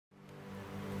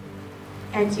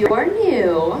And your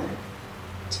new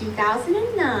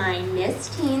 2009 Miss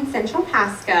Teen Central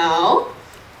Pasco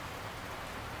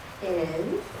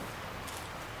is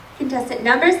contestant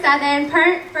number 7,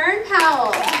 Fern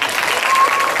Powell.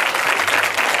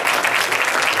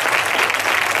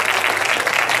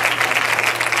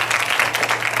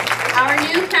 Our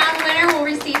new crown winner will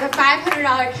receive a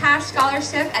 $500 cash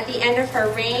scholarship at the end of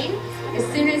her reign. As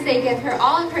soon as they give her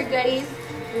all of her goodies,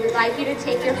 we would like you to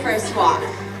take your first walk.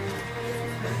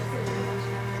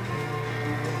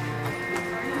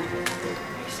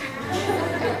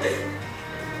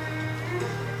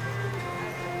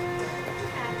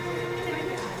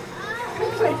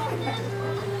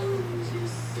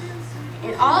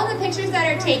 And all of the pictures that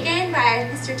are taken by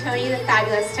Mr. Tony, the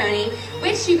fabulous Tony,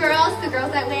 which you girls, the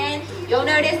girls that win, you'll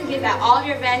notice that all of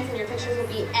your events and your pictures will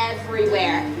be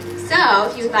everywhere. So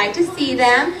if you would like to see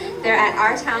them, they're at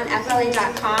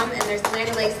ourtownfla.com, and there's the Land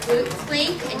O'Lakes Boots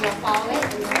link, and you'll follow it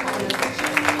and you'll find the pictures.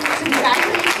 So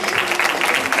congratulations.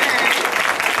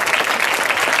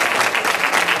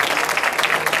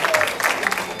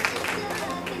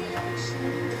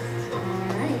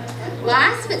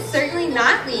 Last but certainly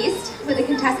not least, with the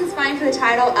contestants vying for the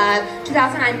title of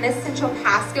 2009 Miss Central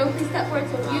Pasco, please step forward.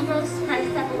 So if you girls kind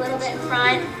of step a little bit in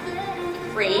front.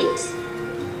 Great.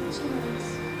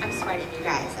 I'm sweating, you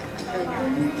guys. I'm really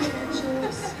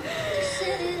nervous.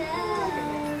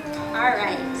 All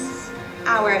right.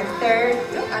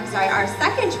 Our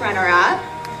second runner-up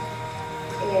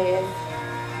is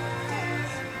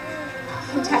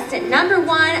contestant number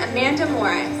 1, Amanda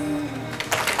Morris.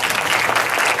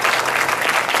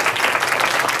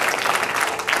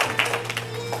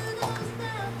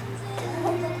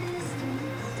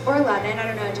 Or 11, I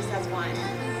don't know, it just has 1.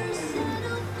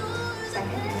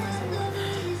 Second.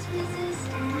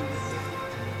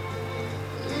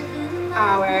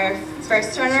 Our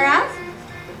first runner-up,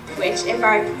 which if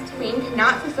our queen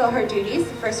cannot fulfill her duties,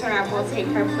 the first runner-up will take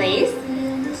her place.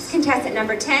 Contestant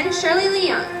number 10, Shirley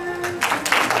Leung.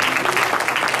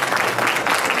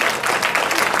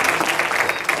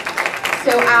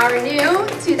 So our new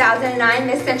 2009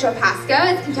 Miss Central Pasco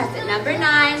is contestant number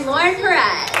 9, Lauren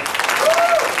Perez.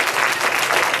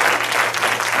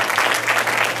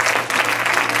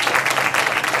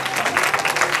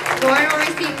 Lauren will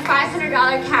receive a $500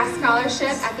 cash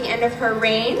scholarship at the end of her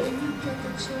reign.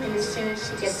 And as soon as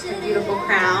she gets her beautiful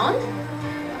crown,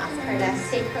 I'll ask her to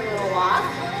take her little walk.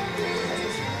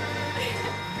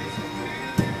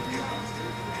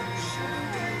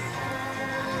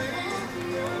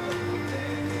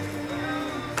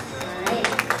 All right.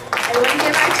 Everyone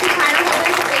give our 2 title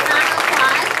holders a big round of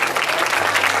applause.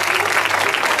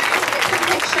 Get some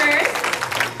pictures.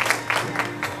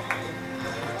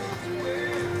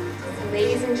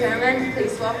 Ladies and gentlemen,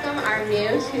 please welcome our new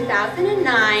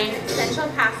 2009 Central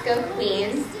Pasco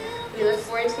Queens. We look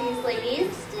forward to these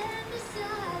ladies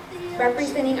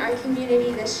representing our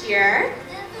community this year.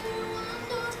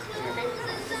 I'm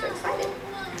so excited.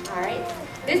 All right,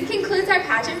 this concludes our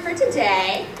pageant for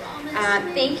today.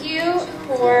 Thank you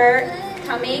for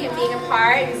coming and being a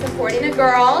part and supporting the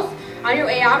girls. On your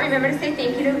way out, remember to say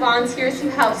thank you to volunteers who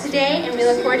helped today, and we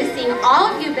look forward to seeing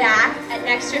all of you back at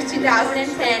next year's 2010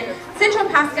 Central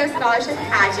Pasco Scholarship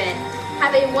Pageant.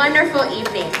 Have a wonderful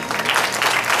evening.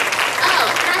 Oh,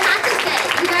 and I have to say,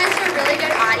 you guys are a really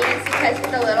good audience, because with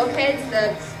the little kids,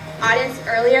 the audience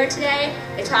earlier today,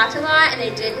 they talked a lot and they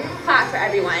didn't clap for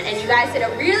everyone. And you guys did a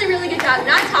really, really good job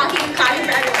not talking and clapping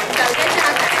for everyone. So